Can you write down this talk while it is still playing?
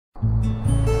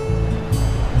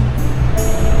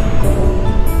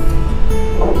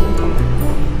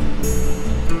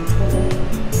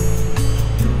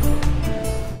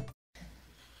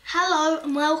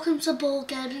welcome to Ball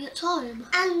Gaming at Home.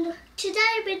 And today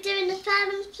we're doing the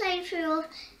family playthrough of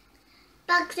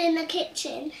Bugs in the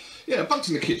Kitchen. Yeah, Bugs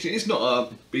in the Kitchen. It's not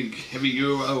a big heavy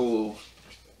Euro or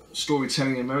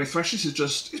storytelling and Merry Thrash. This is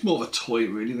just, it's more of a toy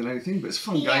really than anything, but it's a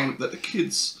fun game that the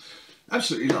kids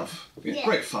absolutely love. It's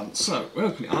great fun. So, we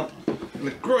open it up, and the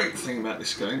great thing about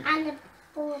this game And the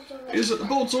board's already is that the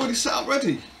board's already set up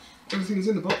ready. Everything's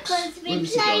in the box. Because we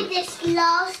played this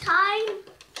last time.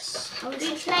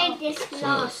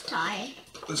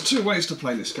 There's two ways to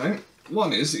play this game.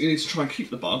 One is that you need to try and keep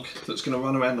the bug that's going to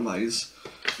run around the maze.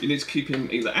 You need to keep him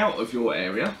either out of your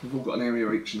area, we've all got an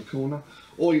area each in the corner,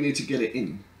 or you need to get it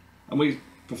in. And we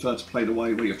prefer to play the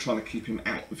way where you're trying to keep him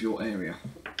out of your area.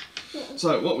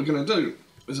 So what we're going to do,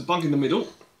 there's a bug in the middle,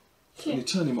 and you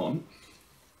turn him on,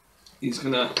 he's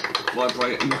going to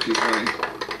vibrate and look his way,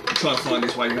 and try and find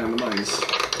his way around the maze.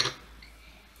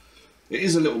 It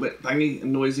is a little bit bangy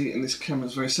and noisy, and this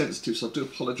camera's very sensitive, so I do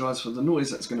apologise for the noise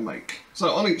that's going to make.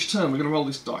 So on each turn we're going to roll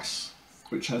this dice,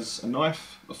 which has a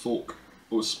knife, a fork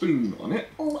or a spoon on it.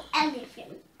 Or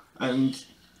anything. And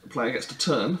the player gets to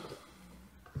turn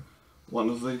one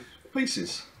of the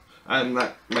pieces, and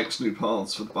that makes new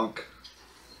paths for the bug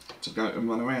to go and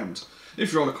run around.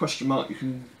 If you're on a question mark, you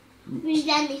can move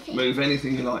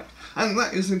anything you like. And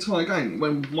that is the entire game.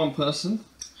 When one person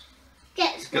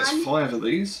gets 5 of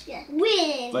these,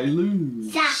 win. they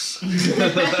lose. There's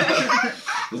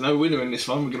no winner in this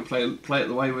one. We're going to play it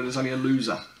the way where there's only a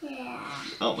loser. Yeah.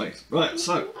 Aren't we? Right,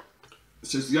 so it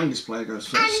says the youngest player goes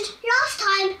first. And last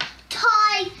time,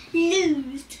 Ty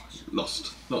lost.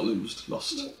 Lost, not losed,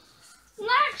 lost.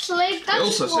 Actually, that's it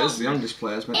also says the youngest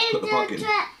player is meant to put the bug in.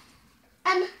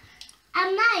 And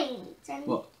names and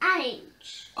what?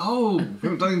 age. Oh, we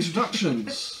haven't done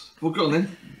introductions. Well, go on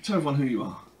then. Tell everyone who you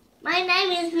are. My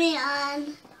name is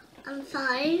Mian. I'm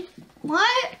 5. My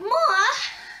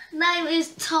name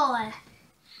is Ty.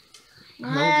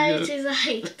 My age is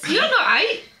 8. You're not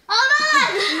 8. Oh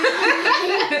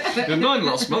You were 9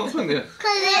 last month, weren't you?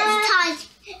 Because it's Ty's.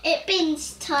 It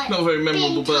bins Ty. Not a very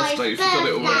memorable birthday if you got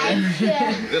it already.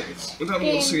 We don't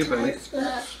want to see your belly.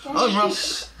 I'm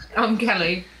Russ. I'm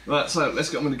Kelly. Right, so let's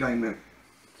get on with the game then.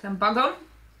 Turn bug on.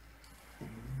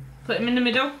 Put him in the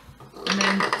middle. And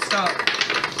then start.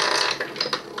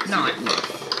 Knife.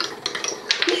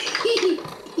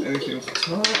 Anything for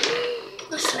Ty?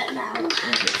 Let's let him out. I'll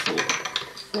get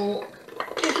fork.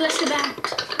 Let's let him out.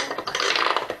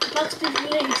 The bug's been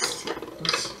released.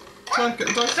 Try and get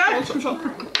the dice. Push on.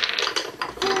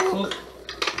 Fork.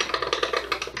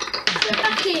 Get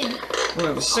back in. We'll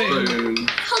have a spoon.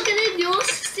 I'll get in yours.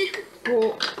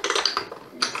 Fork.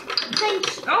 Thank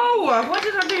you. Oh, why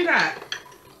did I do that?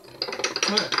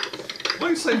 Why are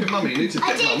you saving Mummy? You need to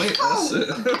get Mummy. That's it.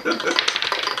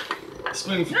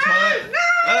 Spoon for Ty.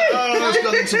 Oh, it's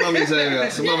gone into Mummy's area,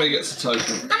 so Mummy gets a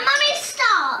token. And Mummy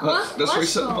start. Right, let's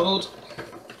reset the board.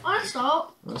 I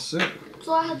start. That's it.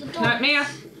 So I had the dog. No, Mia.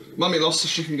 Mummy lost, so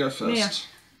she can go first. Mia.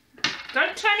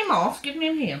 Don't turn him off. Give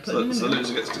him here. Put him in the So the middle.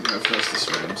 loser gets to go first this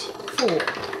round. Fork.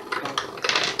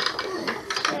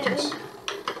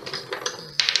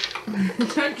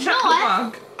 Don't chuck the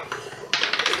bug.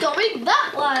 Going that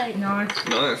way. Knife.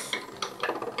 Knife.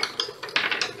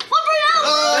 Vibrate out.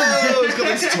 Oh, it's got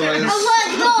its I toys. was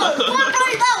like, no,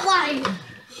 vibrate that way.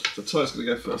 The toy's going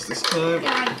to go first this time.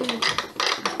 Yeah, I did.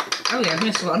 Oh yeah, I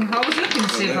missed one. I was looking to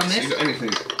see if I You missed. got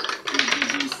anything?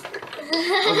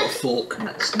 I've got a fork.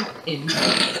 That's not in.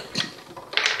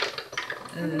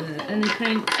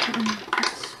 Anything?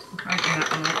 I don't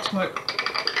know that one. Right.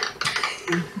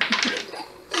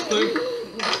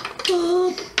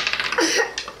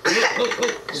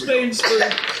 Spoon.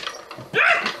 Spoon.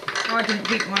 I didn't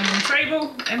keep mine on the table.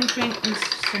 Anything is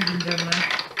sending down there.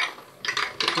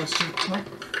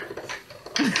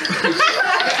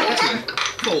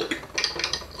 Fork.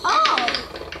 Oh.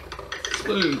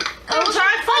 Spoon. Oh,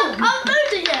 sorry, fork. I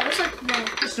moved it yet. It's like, no.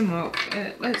 Question mark.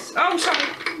 Let's. Oh, sorry.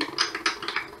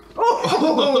 Oh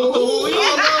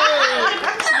no!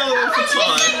 That's another one for Ty.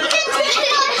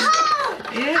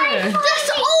 Yeah. That's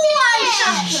always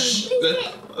happens.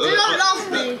 Do not laugh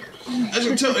at me. As you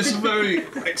can tell, it's a very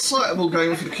excitable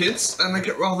game for the kids, and they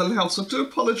get rather loud, so I do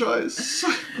apologise.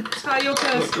 Ty, your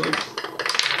turn.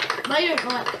 They don't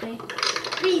like me.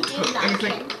 We do like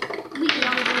Anything? him. We do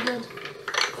like good.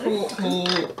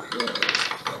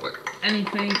 Fork.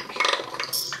 Anything.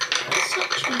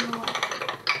 Such a lot.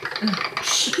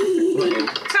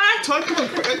 Ty. Ty, come on,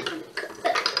 quick.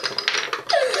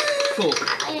 Fork.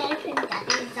 I opened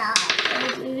Daddy's eye.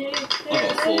 I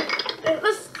got a fork.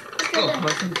 Oh, no,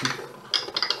 thank you.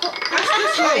 That's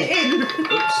just right in.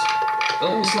 Oops.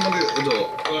 Oh, somebody at the door.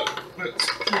 Right, let's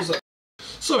pause that.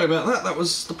 So Sorry about that. That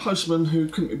was the postman who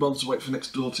couldn't be bothered to wait for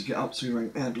next door to get up to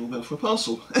ring our doorbell for a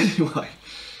parcel. Anyway,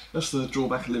 that's the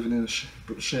drawback of living in a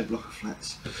shared block of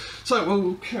flats. So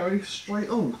we'll carry straight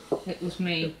on. It was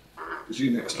me. It was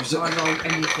you next, was it? I roll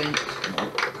anything.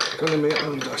 Go on, Mia.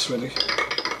 Have the dice ready.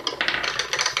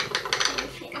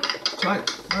 Right,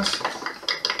 that's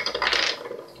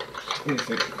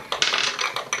anything.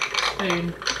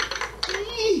 Spoon.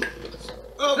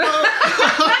 Oh no!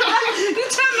 You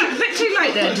turned that a bit too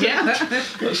late then, yeah?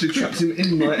 I actually trapped him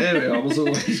in my area. I was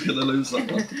always going to lose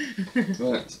that one.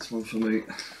 Right, that's one for me.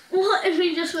 What if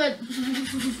he just went...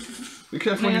 Be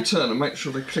careful when you turn and make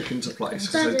sure they click into place,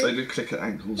 because they do click at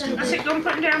angles. don't That's they? it, go on,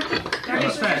 put them down.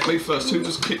 Daddy's first. Me first. Who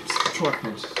just kicked the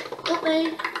tripod? Not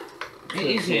me. It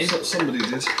is you. Somebody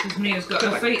did. Because Mia's got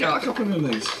her feet Get up. back up on your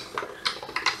knees.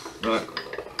 Right.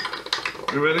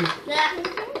 You ready? Yeah.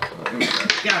 Right, here we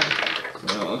go.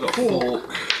 Go. I've got a fork.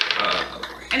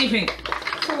 Anything.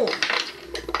 Fork.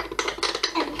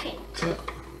 Anything. Tip.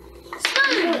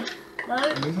 Spoon. No.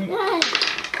 Anything? Yeah.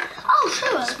 Oh,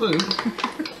 sure. Spoon?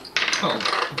 Oh, I'll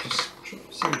just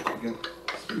save it again.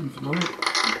 Spoon for money.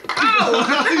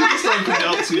 Oh! You just opened it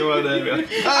up to your own area.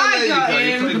 I got There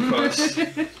you him. go, you played first.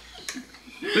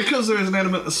 Because there is an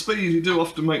element of speed, you do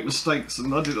often make mistakes,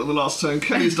 and I did it on the last turn.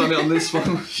 Kelly's done it on this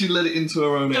one. She led it into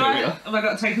her own area. Have I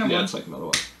got to take another Yeah, one? take another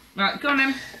one. Right, go on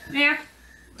then. Yeah.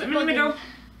 Put them in the middle.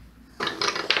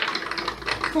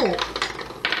 Fork.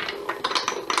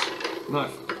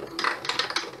 Knife.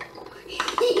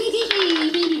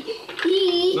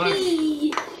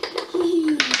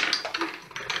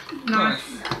 Knife.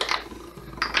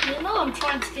 You know I'm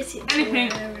trying to get it into Anything.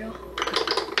 your area.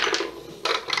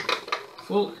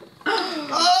 Fork. I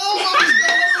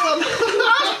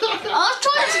was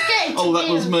trying to get it to Oh, that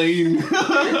was mean. You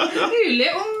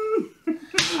little...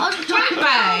 I was trying to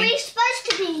Bang. get it. It's supposed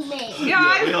to be me. Yeah, I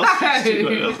know.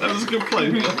 That was a good play.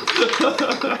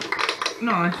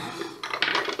 Nice.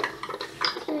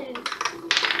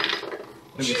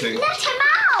 Anything. Let him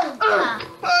out.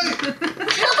 Hey!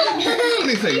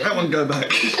 Anything. That one go back.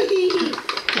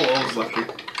 Oh, I was lucky.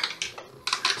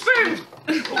 Spoon.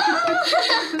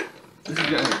 Did you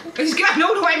get it? It's going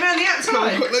all the way around the Come on,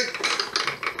 outside. quickly.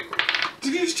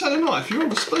 Did you just turn a knife? You're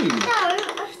on a spoon. No.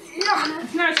 No,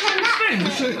 it's not a spoon.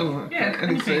 Shoot. Oh, okay. Yeah,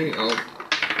 Anything. I'll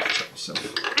check myself.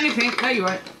 Anything. There you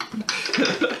are. Oh,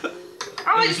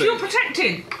 it's Anything. you're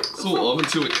protected. Sort of,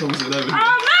 until it comes in over here.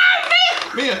 Oh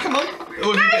no, Mia, come on.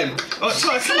 Oh, have you been? Alright,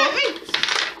 try, come on.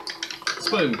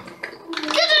 Spoon.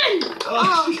 Get in.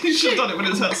 Oh, you should have done it when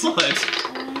it was outside.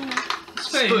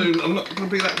 Spoon. Spoon. I'm not going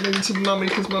to be that mean to Mummy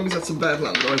because Mummy's had some bad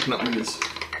luck. I'm going to open up Mia's.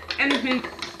 Anything.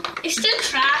 It's still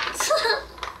trapped.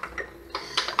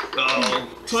 Oh,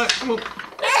 try it. Come on.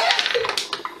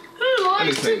 Who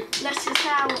likes Anything. to let it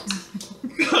out?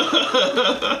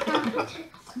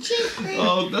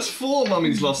 Oh, that's 4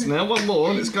 Mummy's lost now. One more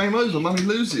and it's game over. Mummy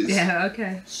loses. Yeah.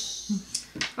 Okay.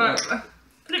 Right.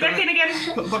 Put it back in again.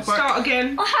 Put the bug back. Start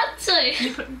again. I had to.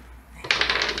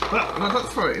 No, don't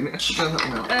throw it in. It has to go that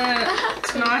one out.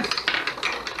 Knife.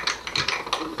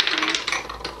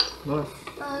 Knife.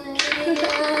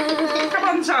 Come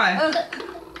on, Ty.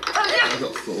 I've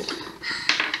got 4.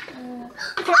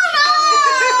 Oh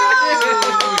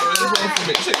There's one for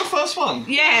me. Is it the first one?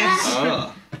 Yes.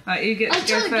 Ah. Right, you get I to go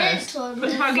tried to get first. to him Put in the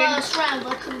the plug in. first round,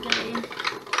 but I couldn't get it in.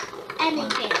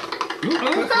 Anything. Ooh, No, I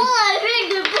think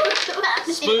the book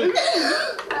Spoon.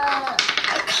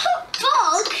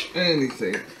 Bog.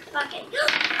 Anything. Okay.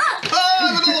 Oh,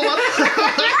 another one.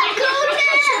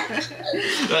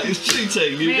 That is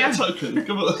cheating. You get a token.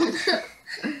 Come on. I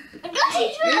got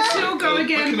it. You still go Back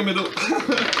in again. the middle.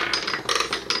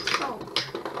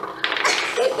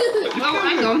 Oh,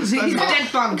 hang on. He's a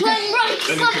dead bug. Playing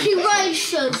fucking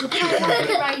racers. We're playing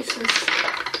fucking racers.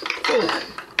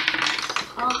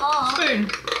 Spoon.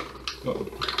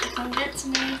 Don't get to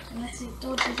me unless it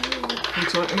dodges you.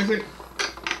 Anything?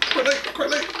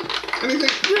 Quickly.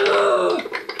 Anything?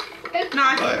 Knife.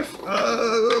 Knife.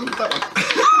 That one.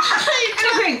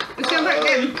 Anything. Let's go back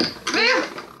again. There.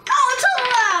 Oh, turn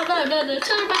around! No,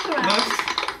 turn it back around. Knife.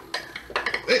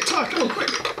 Ty, come on,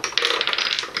 quick.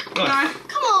 Knife. Knife.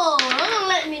 Come on, don't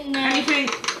let me know. Anything.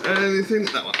 Anything?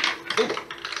 That one. Oh.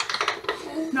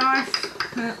 Knife.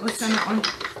 Let's send that one.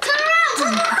 Turn around.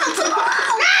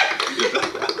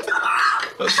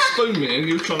 That's spoon me and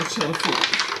you were trying to turn a fork.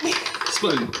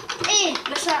 Spoon. In.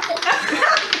 Let's have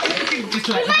Just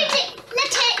We like made it.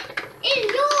 Let it in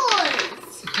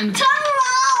yours. and Turn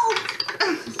around.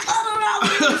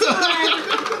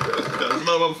 There's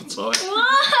no one for Ty.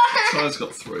 Ty's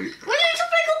got 3. We need to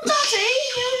pick up Daddy.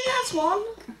 He only has one.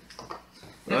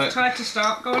 Right. Try to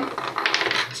start. Go on.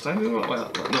 standing the right way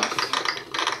up, like knife.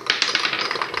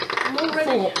 I'm all ready.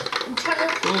 Fork. I'm trying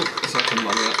to Oh, it's like a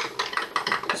money up.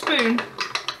 Spoon.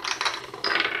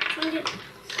 find it.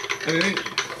 Anything?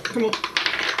 Come on.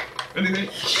 Anything?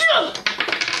 Knife.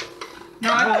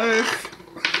 Knife.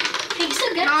 Think so,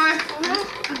 good. Knife.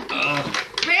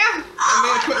 Mia.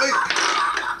 Mia, quickly.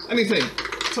 Anything.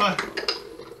 Tie.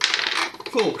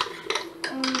 Fork.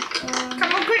 Come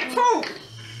on, quick, fork.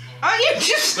 Oh, you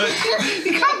just... No.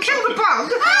 You can't kill the bug.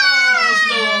 That's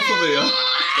no one for Mia.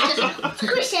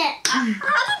 Squish it. How did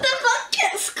the bug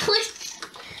get squished?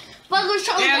 Bug was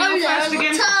trying Yeah, to you're go there first and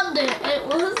again. turned it. It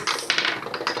was.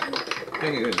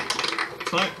 Anything.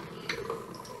 Tie.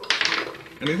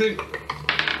 Anything?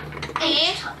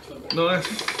 Knife.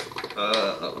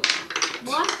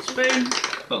 What? Spoon.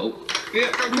 Oh.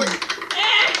 Yeah, go quick.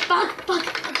 Bug.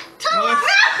 Knife.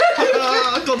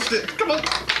 I dodged it. Come on.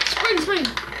 Spring.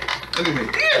 Anything.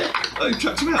 Oh, you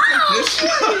trapped him out. Yes.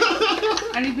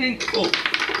 Anything. Oh.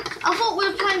 I thought we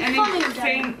were playing funny games.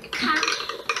 Anything.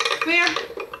 Mia. I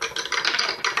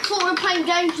thought we were playing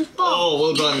games with Bob. Oh,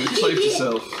 well done. You saved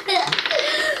yourself. I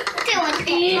don't want to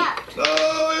get that.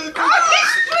 Oh,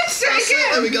 It's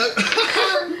there we again. go.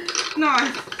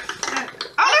 Knife.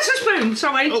 Oh, that's a spoon.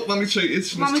 Sorry. Oh, Mummy cheated.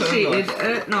 She must Mummy turn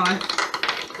cheated. knife.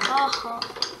 Knife.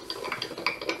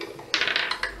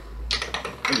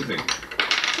 Anything.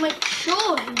 Make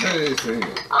sure. Anything.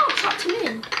 Oh, trapped him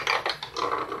in.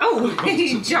 Oh,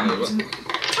 he jumped.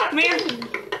 Mia.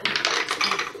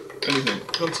 Anything.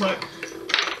 Go on, tight.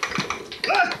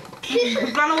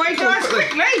 Run away, guys,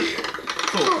 quickly.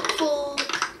 Fork. Fork.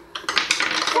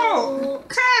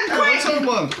 Turn, Oh, quick. turn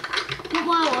one. Not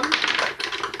my one.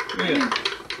 Yeah.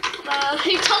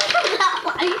 He turned from that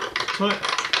way. Tight.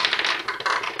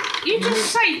 You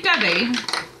just saved Daddy.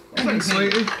 Thanks,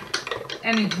 sweetie.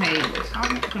 Anything.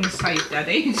 I'm not going to save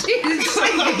Daddy. She's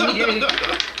saving you.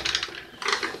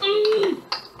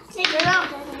 Figure it out,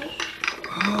 Daddy.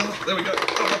 Oh, there we go.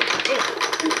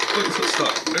 Oh, it's not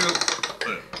stuck.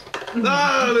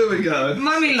 Ah, there we go.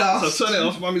 Mummy lost. So turn it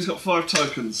off. Mummy's got 5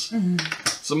 tokens.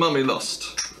 So Mummy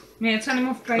lost. Mia, turn him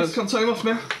off, please. Can't turn him off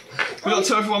now. We've got to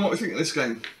tell everyone what we think of this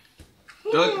game.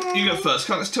 You go first.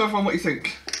 Let's tell everyone what you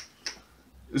think.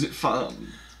 Is it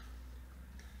fun?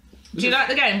 Do you like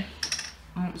the game?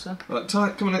 Answer. Right, Ty,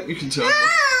 come on in. You can tell.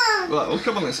 Right, well,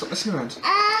 come on then. Stop messing around.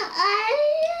 I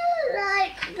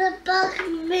like the bug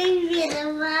moving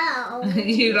around.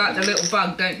 You like the little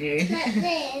bug, don't you? Like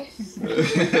this.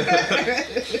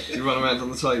 You run around on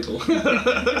the table.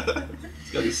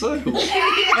 It's going in circles.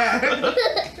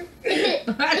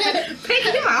 Pick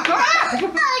him up. Oh,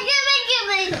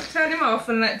 give me. Turn him off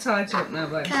and let Ty talk now,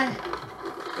 babe. Okay.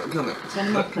 Go on then. Turn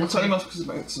him off, Come on, turn him off because it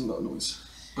makes a lot of noise.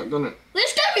 Right, go on then.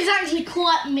 This game is actually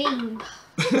quite mean,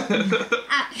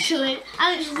 actually,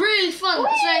 and it's really fun at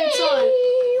the same time.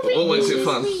 What makes it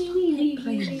fun?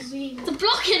 The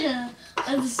blocking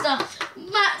and stuff,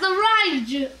 the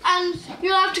range, and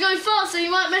you have to go fast, so you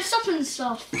might mess up and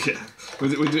stuff. Yeah,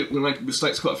 we make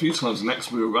mistakes quite a few times, and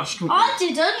next we were rushed. Weren't we? I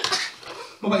didn't.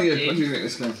 What about you? What do you think of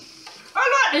this game?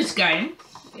 I like this game.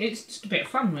 It's just a bit of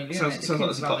fun, really, isn't it? Sounds The like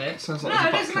kids there's a love buck. it. Sounds like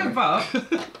No, there's there's a no buck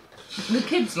buck. The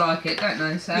kids like it, don't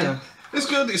they? So. Yeah. It's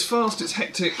good, it's fast, it's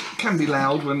hectic, can be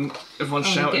loud when everyone's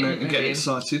shouting getting and getting ready.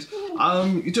 excited.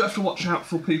 You do have to watch out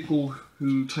for people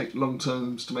who take long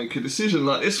terms to make a decision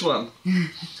like this one.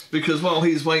 Because while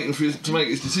he's waiting for to make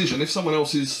his decision, if someone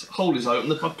else's hole is open,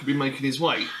 the bug could be making his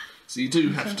way. So you do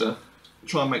have to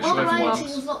try and make sure My rating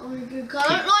everyone's... was not very good, 'cause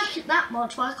I don't like it that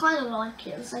much, but I kind of like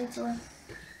it at the same time.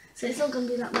 So it's not going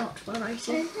to be that much, my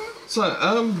rating.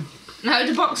 So, No,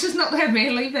 the box is not there,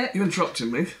 Mia. Leave it. you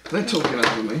interrupted me. They're talking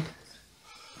over me.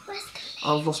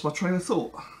 I've lost my train of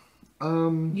thought.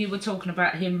 You were talking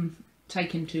about him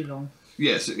taking too long.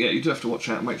 Yes, yeah, you do have to watch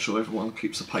out and make sure everyone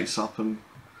keeps the pace up and,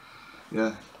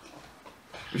 yeah.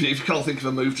 If you can't think of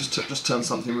a move, just turn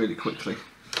something really quickly.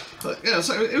 But yeah,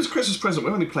 so it was a Christmas present.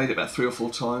 We've only played it about 3 or 4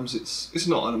 times. It's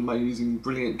not an amazing,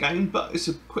 brilliant game, but it's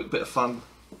a quick bit of fun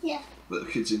Yeah. that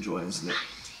the kids enjoy, isn't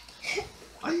it?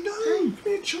 I know. Give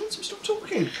me a chance. Stop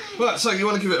talking. Right, so you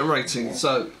want to give it a rating?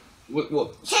 So what?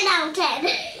 10 out of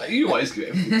 10. You always give it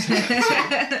everything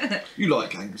 10. You like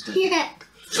games, don't you? Yeah.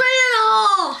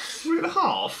 3.5!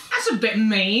 3.5. That's a bit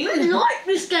mean. I don't like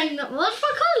this game that much, but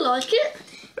I kind of like it.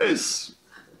 It's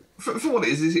for what it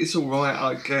is. It's all right,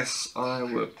 I guess.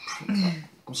 I'm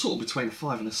sort of between a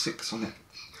 5 and a 6 on it.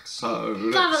 So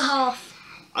 5.5.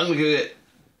 I'm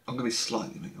gonna be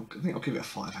slightly mean. I think I'll give it a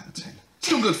 5 out of 10.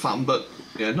 Still good fun, but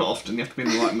yeah, not often. You have to be in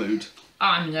the right mood.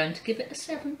 I'm going to give it a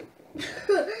 7.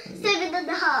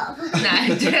 7.5.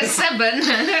 No, 7.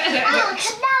 Oh,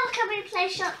 now can we play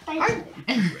shot face?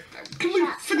 Can we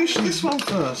finish this one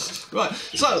first? Right,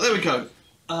 so there we go.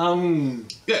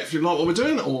 Yeah, if you like what we're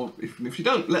doing, or if you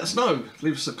don't, let us know.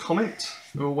 Leave us a comment.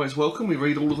 We're always welcome. We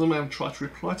read all of them and try to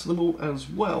reply to them all as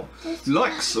well.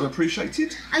 Likes are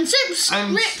appreciated. And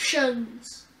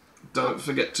subscriptions. Don't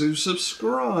forget to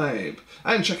subscribe.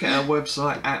 And check out our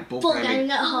website at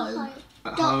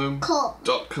boardgameathome.com.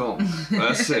 boardgameathome.com.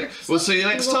 That's it. We'll see you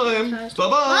next time. Bye-bye.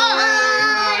 Bye.